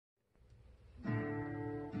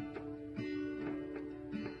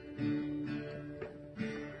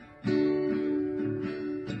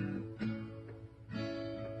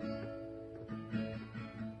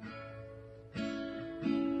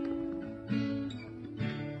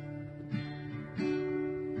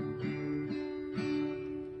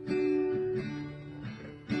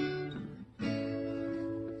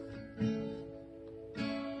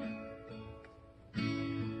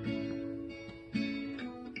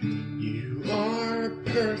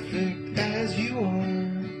perfect as you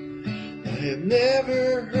are. I have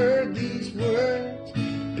never heard these words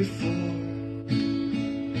before.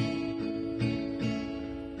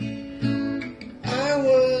 I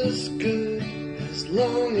was good as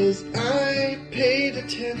long as I paid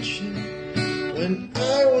attention when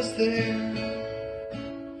I was there,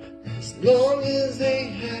 as long as they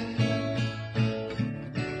had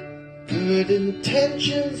good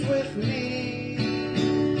intentions with me.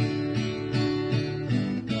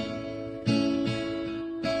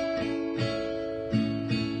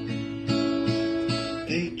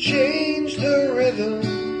 They changed the rhythm,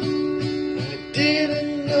 I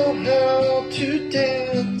didn't know how to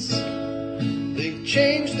dance. They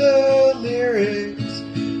changed the lyrics,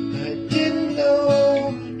 I didn't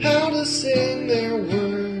know how to sing their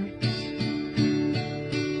words.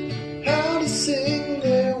 How to sing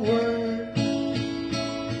their words.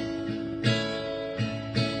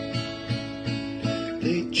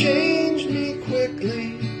 They changed me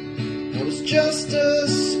quickly, I was just a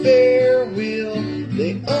spare wheel.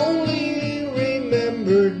 They only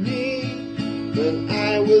remembered me when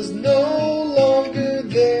I was no longer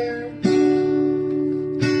there.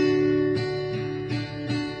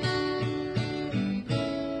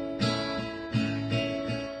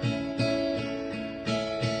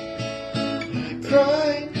 I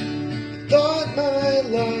cried, thought my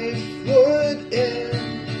life would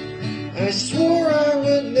end. I swore I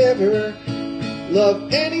would never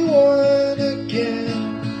love anyone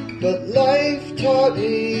again. But life taught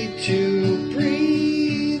me to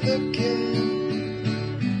breathe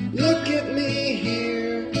again. Look at me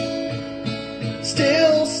here,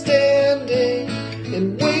 still standing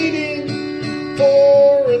and